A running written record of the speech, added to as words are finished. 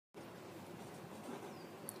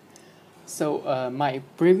My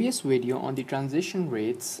previous video on the transition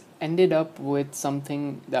rates ended up with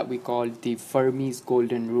something that we called the Fermi's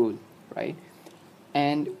golden rule, right?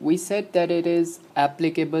 And we said that it is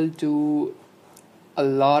applicable to a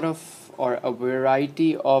lot of or a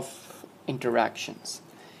variety of interactions.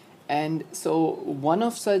 And so one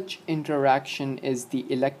of such interaction is the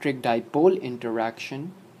electric dipole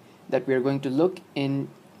interaction that we are going to look in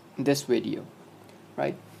this video,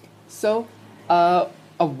 right? So a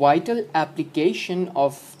vital application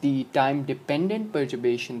of the time-dependent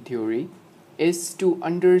perturbation theory is to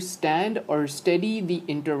understand or study the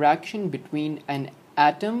interaction between an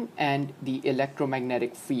atom and the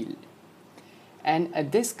electromagnetic field. And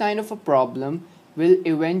this kind of a problem will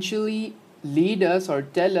eventually lead us or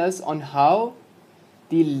tell us on how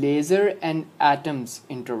the laser and atoms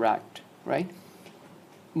interact, right?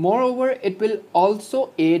 Moreover, it will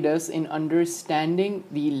also aid us in understanding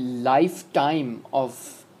the lifetime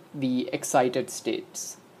of the excited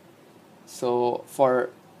states. So for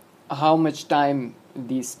how much time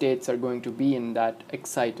these states are going to be in that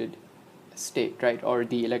excited state, right? Or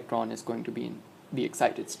the electron is going to be in the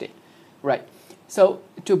excited state, right? So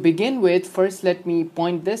to begin with, first let me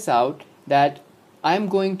point this out that I'm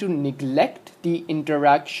going to neglect the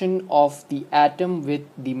interaction of the atom with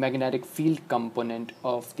the magnetic field component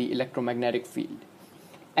of the electromagnetic field.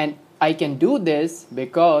 And I can do this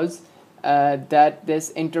because that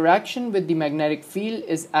this interaction with the magnetic field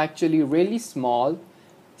is actually really small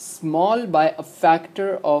by a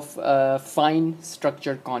factor of fine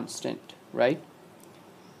structure constant, right?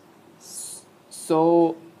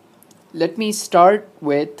 So let me start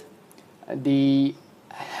with the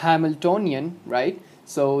Hamiltonian, right?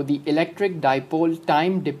 So the electric dipole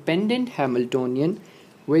time dependent Hamiltonian,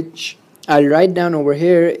 which I'll write down over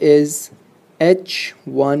here, is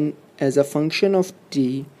H1 as a function of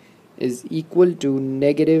t is equal to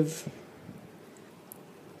negative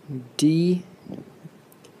d,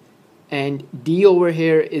 and d over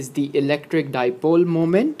here is the electric dipole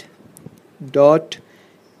moment dot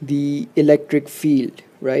the electric field,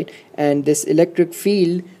 right? And this electric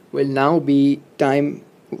field will now be time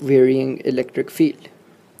varying electric field,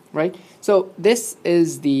 right? So this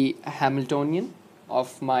is the Hamiltonian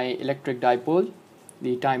of my electric dipole,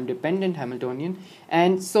 the time dependent Hamiltonian.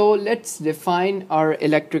 And so let's define our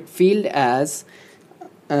electric field as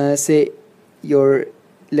say your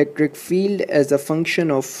electric field as a function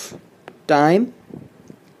of time.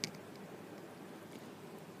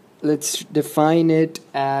 Let's define it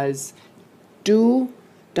as 2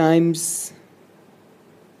 times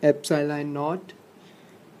epsilon naught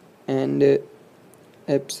and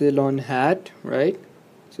epsilon hat, right?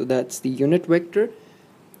 So that's the unit vector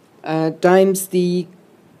times the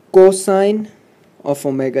cosine of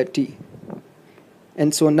omega t.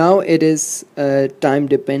 And so now it is a time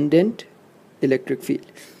dependent electric field,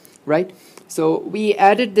 right? So we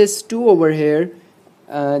added this 2 over here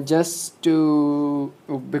just to,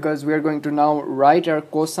 because we are going to now write our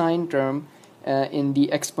cosine term in the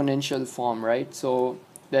exponential form, right? So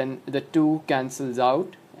then the 2 cancels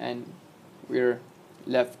out and we're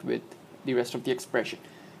left with the rest of the expression,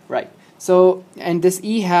 right? So, and this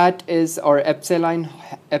E hat is, or epsilon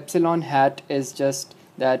hat is just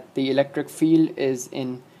that the electric field is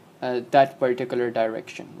in that particular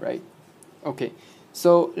direction, right? Okay,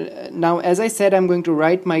 so now as I said, I'm going to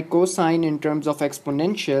write my cosine in terms of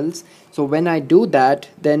exponentials. So when I do that,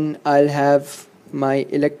 then I'll have my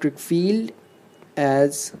electric field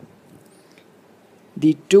as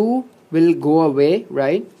the 2 will go away,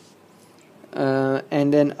 right?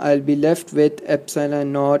 And then I'll be left with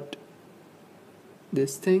epsilon naught,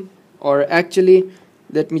 this thing, or actually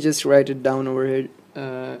let me just write it down over here.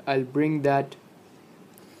 I'll bring that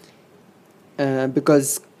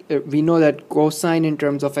because we know that cosine in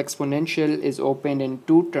terms of exponential is opened in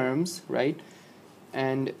 2 terms, right?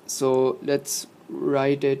 And so let's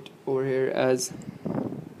write it over here as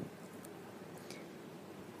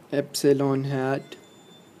epsilon hat,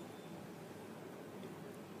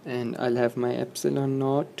 and I'll have my epsilon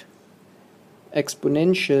naught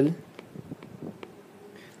exponential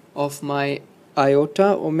of my iota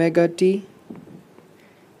omega t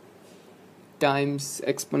times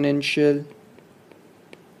exponential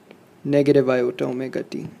negative iota omega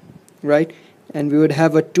t, right? And we would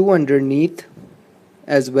have a 2 underneath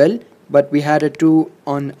as well, but we had a 2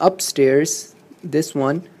 on upstairs, this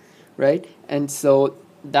one, right? And so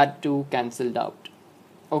that 2 cancelled out.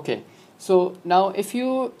 Okay, so now if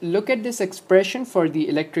you look at this expression for the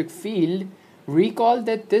electric field, recall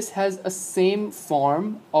that this has a same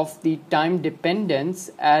form of the time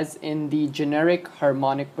dependence as in the generic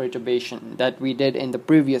harmonic perturbation that we did in the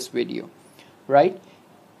previous video, right?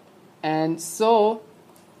 And so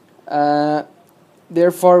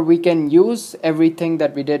therefore we can use everything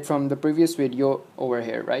that we did from the previous video over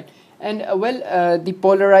here, right? And the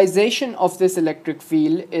polarization of this electric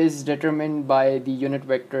field is determined by the unit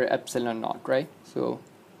vector epsilon naught, right? So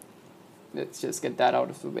let's just get that out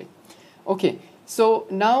of the way. Okay, so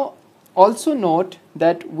now also note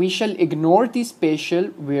that we shall ignore the spatial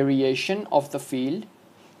variation of the field.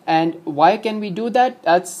 And why can we do that?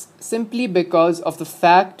 That's simply because of the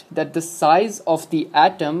fact that the size of the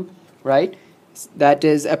atom, right, that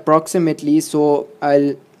is approximately, so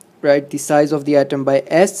I'll write the size of the atom by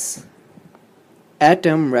S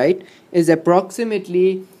atom, right, is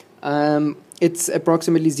approximately it's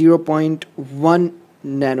approximately 0.1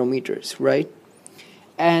 nanometers, right?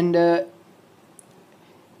 And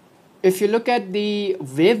if you look at the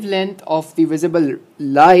wavelength of the visible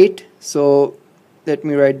light, so let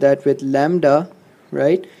me write that with lambda,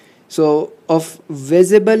 right? So of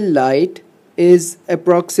visible light is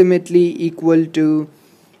approximately equal to,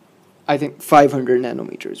 I think, 500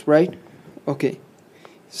 nanometers, right? Okay,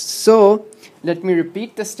 so let me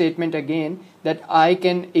repeat the statement again, that I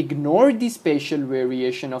can ignore the spatial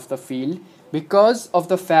variation of the field because of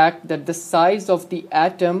the fact that the size of the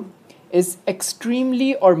atom is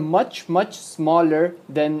extremely or much smaller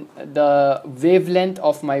than the wavelength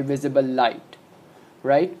of my visible light,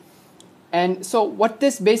 right? And so what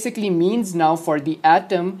this basically means now for the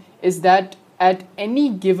atom is that at any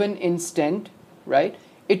given instant, right,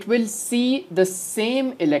 it will see the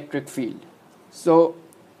same electric field. So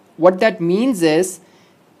what that means is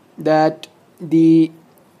that the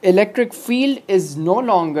electric field is no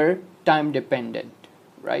longer time dependent,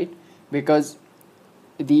 right? Because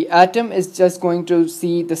the atom is just going to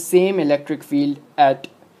see the same electric field at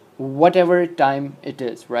whatever time it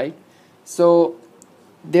is, right? So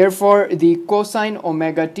therefore the cosine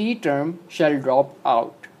omega t term shall drop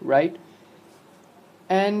out, right?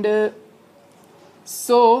 And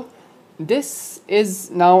so this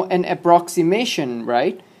is now an approximation,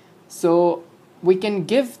 right? So we can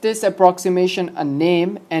give this approximation a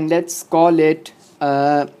name, and let's call it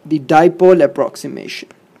the dipole approximation,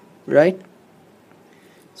 right?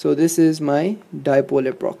 So this is my dipole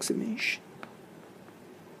approximation.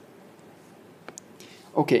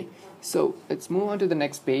 Okay, so let's move on to the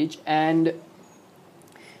next page, and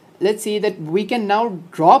let's see that we can now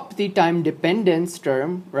drop the time dependence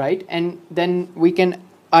term, right? And then we can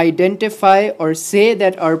identify or say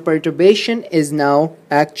that our perturbation is now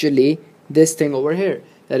actually this thing over here,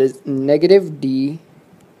 that is negative d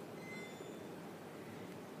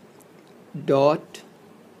dot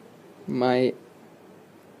my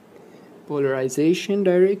polarization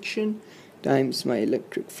direction times my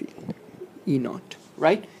electric field, E naught,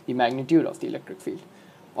 right? The magnitude of the electric field.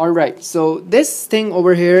 Alright, so this thing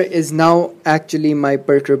over here is now actually my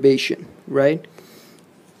perturbation, right?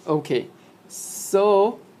 Okay,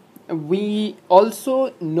 so we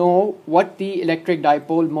also know what the electric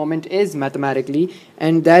dipole moment is mathematically,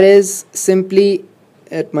 and that is simply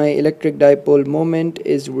that my electric dipole moment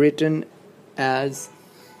is written as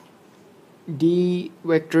d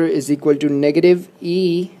vector is equal to negative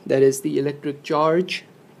E, that is the electric charge,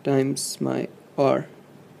 times my R,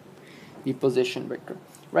 the position vector,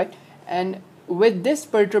 right? And with this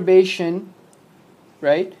perturbation,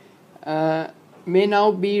 right, may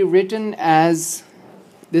now be written as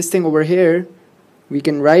this thing over here. We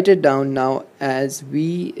can write it down now as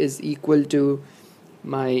V is equal to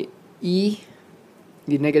my E,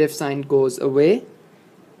 the negative sign goes away,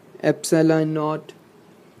 epsilon naught,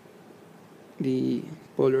 the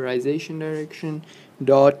polarization direction,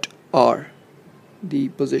 dot R, the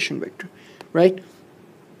position vector, right?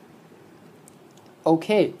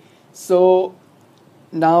 Okay, so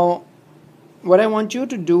now what I want you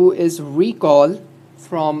to do is recall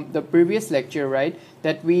from the previous lecture, right,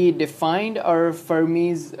 that we defined our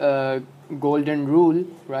Fermi's golden rule,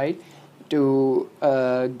 right, to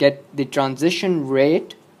get the transition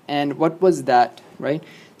rate. And what was that, right?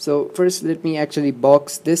 So first let me actually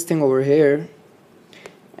box this thing over here,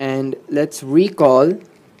 and let's recall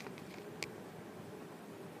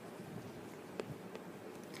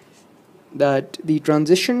that the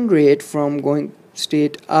transition rate from going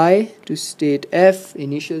state I to state F,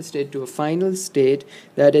 initial state to a final state,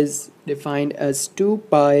 that is defined as 2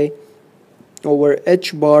 pi over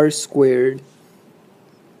h bar squared,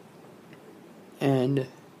 and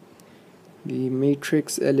the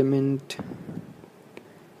matrix element,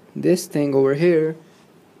 this thing over here,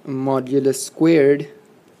 modulus squared,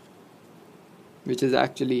 which is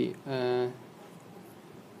actually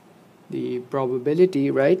the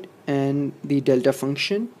probability, right, and the delta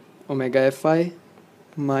function omega fi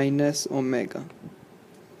minus omega,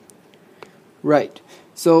 Right.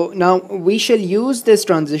 So now we shall use this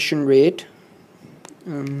transition rate.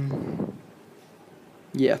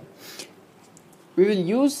 Yeah. We will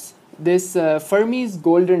use this Fermi's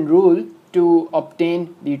golden rule to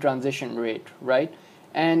obtain the transition rate, right?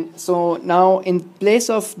 And so now in place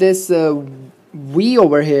of this V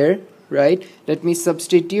over here, right, let me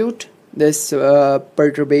substitute this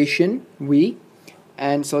perturbation V.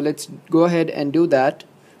 And so let's go ahead and do that,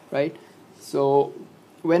 right? So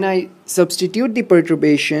when I substitute the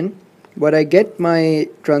perturbation, what I get my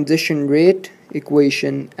transition rate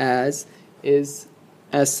equation as is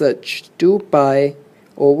as such: 2 pi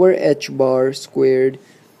over h bar squared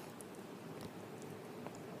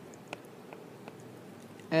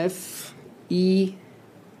f e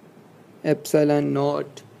epsilon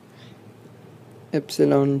naught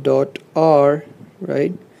epsilon dot r,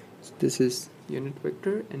 right? So this is unit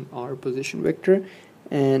vector and r position vector,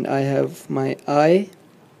 and I have my I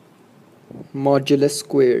modulus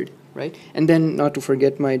squared, right? And then not to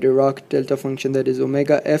forget my Dirac delta function, that is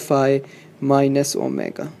omega fi minus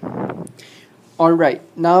omega. Alright,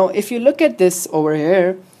 now if you look at this over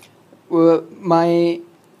here, my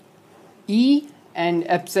E and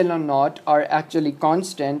epsilon naught are actually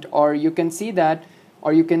constant, or you can see that,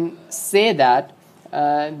 or you can say that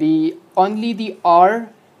only the R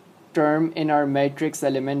term in our matrix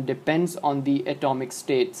element depends on the atomic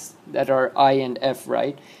states that are I and F,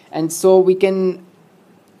 right? And so we can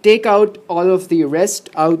take out all of the rest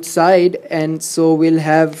outside, and so we'll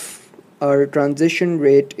have our transition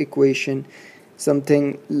rate equation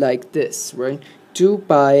something like this, right? 2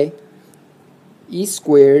 pi E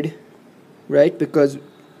squared, right? Because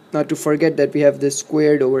not to forget that we have this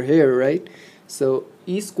squared over here, right? So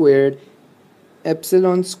E squared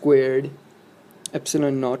epsilon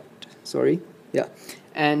naught, sorry, yeah,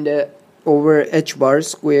 and over h bar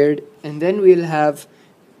squared, and then we'll have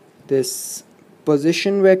this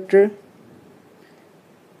position vector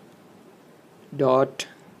dot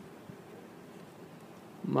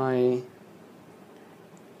my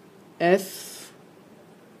f.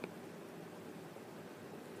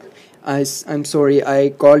 I'm sorry, I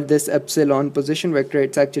called this epsilon position vector.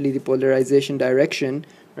 It's actually the polarization direction,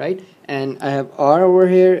 right? And I have r over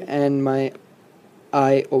here and my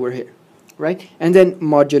I over here, right? And then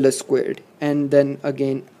modulus squared, and then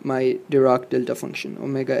again my Dirac delta function,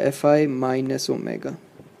 omega fi minus omega.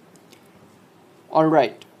 All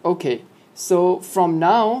right, okay. So from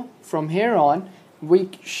here on,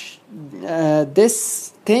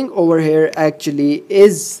 this thing over here actually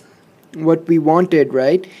is what we wanted,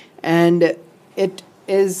 right? And it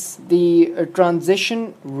is the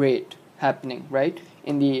transition rate happening, right,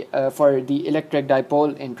 in the for the electric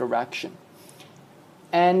dipole interaction.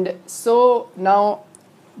 And so now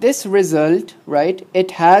this result, right,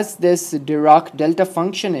 it has this Dirac delta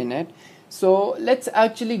function in it. So let's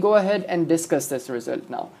actually go ahead and discuss this result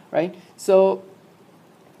now, right? So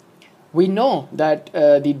we know that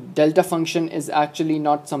the delta function is actually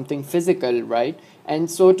not something physical, right?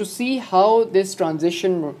 And so to see how this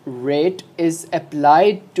transition rate is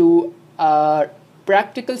applied to a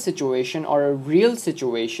practical situation or a real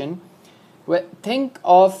situation, well, think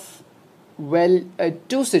of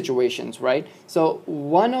two situations, right? So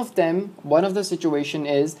one of the situation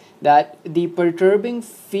is that the perturbing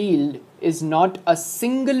field is not a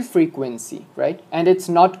single frequency, right? And it's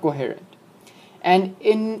not coherent. And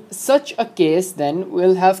in such a case, then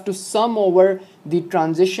we'll have to sum over the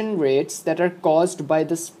transition rates that are caused by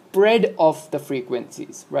the spread of the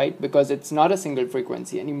frequencies, right? Because it's not a single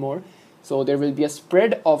frequency anymore. So there will be a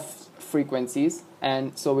spread of frequencies,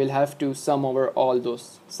 and so we'll have to sum over all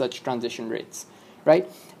those such transition rates, right?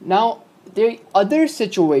 Now, the other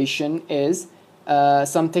situation is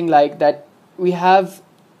something like that we have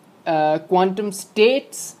quantum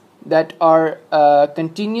states that are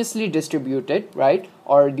continuously distributed, right?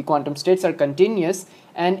 Or the quantum states are continuous,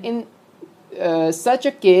 and in such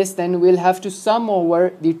a case, then we'll have to sum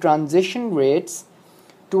over the transition rates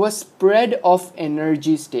to a spread of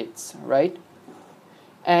energy states, right?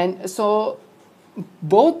 And so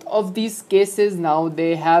both of these cases now,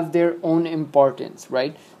 they have their own importance,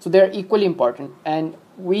 right? So they're equally important, and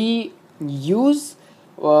we use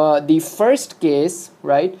the first case,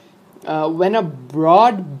 right, when a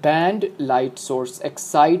broad band light source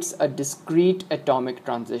excites a discrete atomic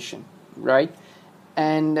transition, right?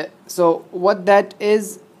 And so what that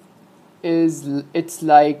is it's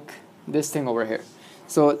like this thing over here.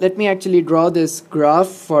 So let me actually draw this graph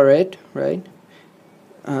for it, right?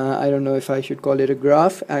 I don't know if I should call it a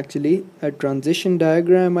graph, actually a transition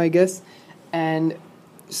diagram, I guess. And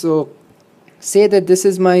so say that this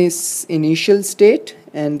is my initial state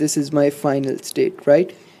and this is my final state,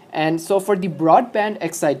 right? And so for the broadband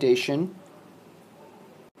excitation,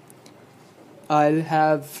 I'll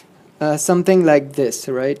have something like this,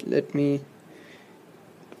 right? Let me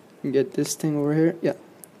get this thing over here. Yeah.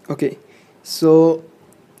 Okay. So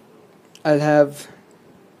I'll have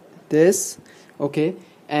this. Okay.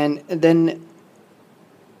 And then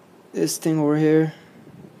this thing over here.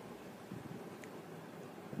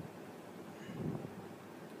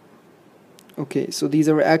 Okay. So these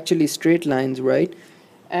are actually straight lines, right?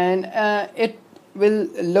 And it will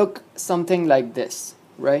look something like this,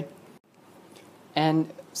 right?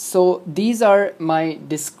 And so these are my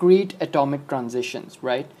discrete atomic transitions,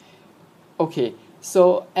 right? Okay,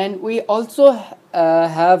 so and we also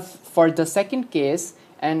have for the second case,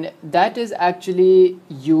 and that is actually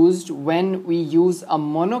used when we use a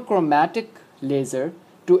monochromatic laser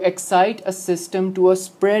to excite a system to a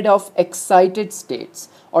spread of excited states,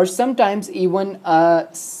 or sometimes even a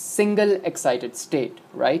single excited state,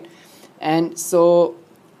 right? And so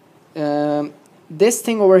this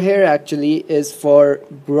thing over here actually is for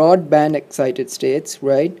broadband excited states,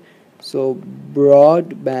 right? So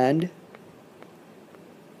broadband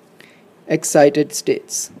excited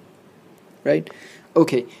states, right?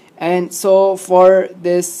 Okay, and so for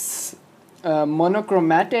this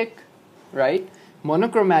monochromatic, right?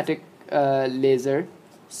 Monochromatic laser,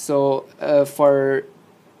 so for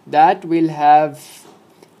that we'll have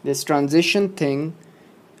this transition thing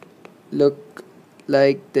look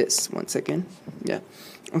like this. One second. Yeah.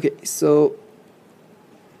 Okay, so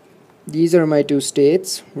these are my two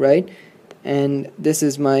states, right? And this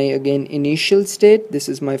is my, again, initial state, this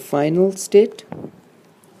is my final state.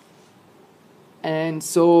 And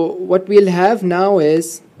so what we'll have now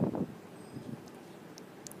is,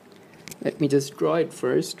 let me just draw it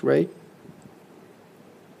first, right?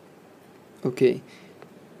 Okay,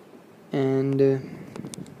 and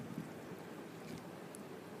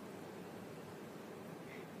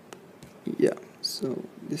yeah, so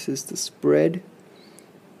this is the spread.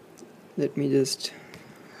 Let me just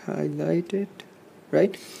highlight it,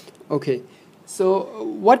 right? Okay, so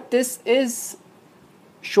what this is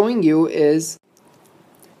showing you is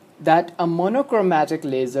that a monochromatic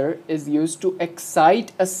laser is used to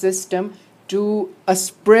excite a system to a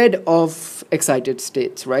spread of excited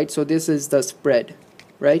states, right? So this is the spread,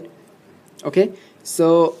 right? Okay,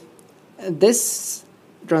 so this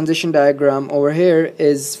transition diagram over here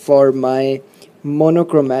is for my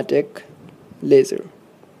monochromatic laser.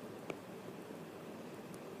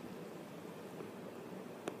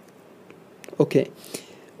 Okay,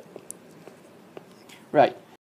 right.